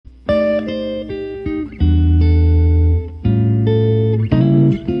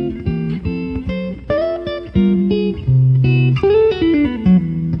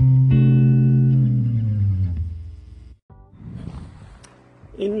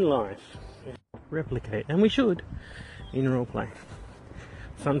in life, replicate, and we should, in roleplay.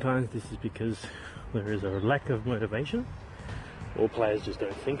 Sometimes this is because there is a lack of motivation, or players just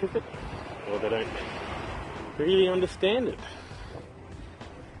don't think of it, or they don't really understand it.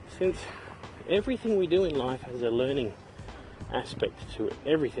 Since everything we do in life has a learning aspect to it,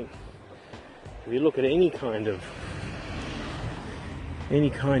 everything. If you look at any kind of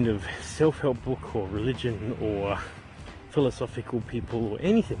self-help book or religion or philosophical people or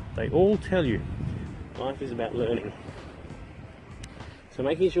anything, they all tell you life is about learning. So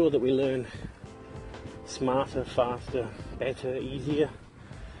making sure that we learn smarter, faster, better, easier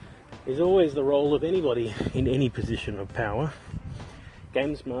is always the role of anybody in any position of power,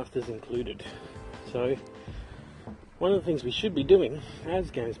 games masters included. So one of the things we should be doing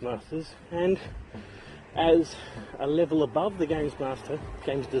as games masters, and as a level above the games master,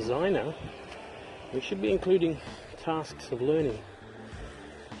 games designer, we should be including tasks of learning.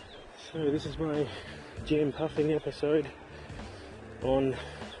 So this is my GM Puffing episode on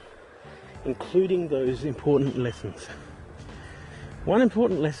including those important lessons. One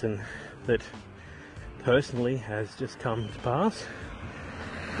important lesson that personally has just come to pass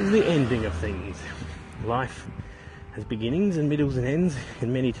is the ending of things. Life has beginnings and middles and ends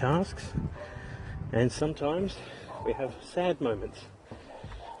in many tasks, and sometimes we have sad moments.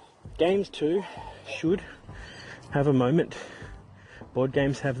 Games too should have a moment. Board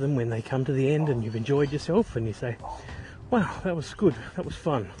games have them when they come to the end and you've enjoyed yourself and you say, wow, that was good, that was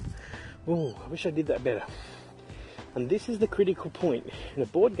fun. Oh, I wish I did that better. And this is the critical point. In a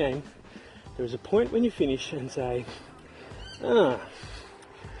board game, there is a point when you finish and say,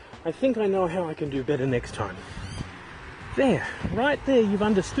 I think I know how I can do better next time. There, right there, you've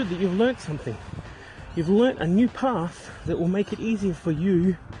understood that you've learnt something. You've learnt a new path that will make it easier for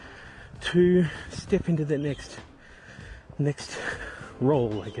you to step into the next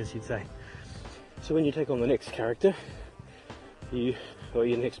role, I guess you'd say. So when you take on the next character, or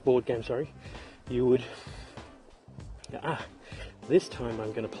your next board game, you would, this time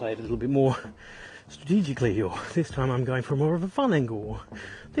I'm going to play it a little bit more strategically, or this time I'm going for more of a fun angle, or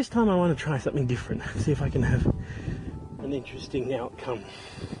this time I want to try something different, see if I can have an interesting outcome.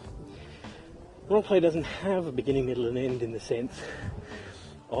 Roleplay doesn't have a beginning, middle and end in the sense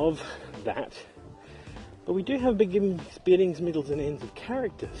of that, but we do have beginnings, middles and ends of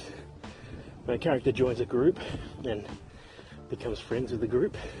characters. When a character joins a group and becomes friends with the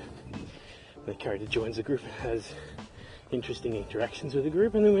group, when a character joins a group and has interesting interactions with the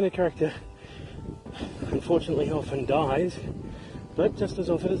group, and then when a character unfortunately often dies, but just as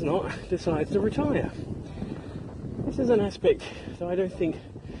often as not decides to retire. This is an aspect that I don't think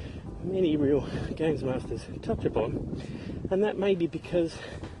many real games masters touch upon, and that may be because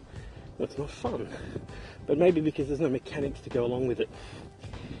it's not fun, but maybe because there's no mechanics to go along with it.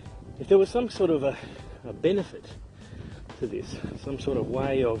 If there was some sort of a benefit to this, some sort of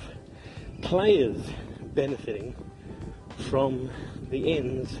way of players benefiting from the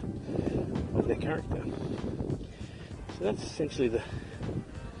ends of their character. So that's essentially the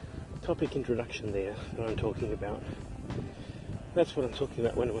topic introduction there that I'm talking about. That's what I'm talking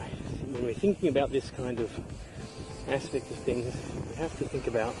about when we're thinking about this kind of aspect of things. We have to think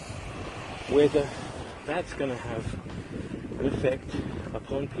about whether that's going to have an effect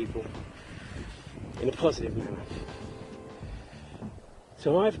upon people in a positive manner.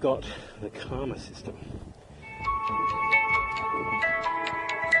 So I've got the karma system.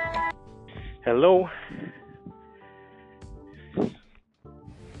 Hello.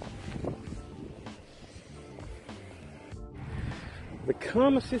 The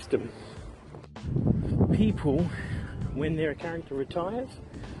karma system. People, when their character retires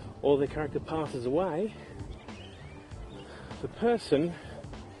or their character passes away, the person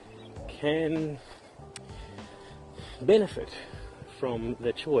can benefit from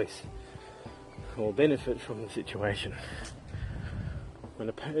their choice or benefit from the situation. When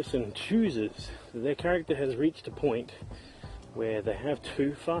a person chooses that their character has reached a point where they have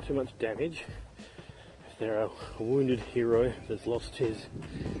far too much damage, if they're a wounded hero that's lost his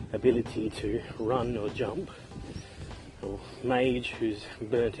ability to run or jump, or mage who's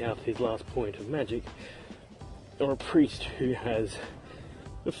burnt out his last point of magic, or a priest who has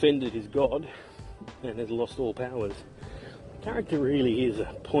offended his god and has lost all powers, character really is a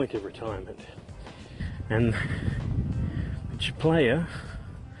point of retirement, and each player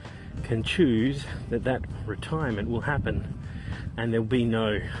can choose that retirement will happen and there'll be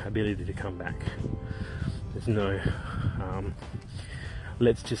no ability to come back. There's no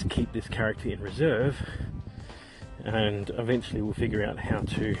let's just keep this character in reserve and eventually we'll figure out how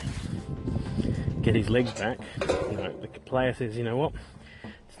to get his legs back. You know, the player says, you know what,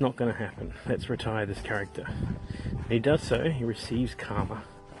 it's not going to happen. Let's retire this character. When he does so, he receives karma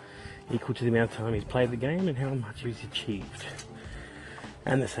equal to the amount of time he's played the game and how much he's achieved.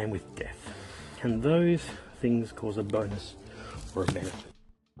 And the same with death. And those things cause a bonus or a benefit.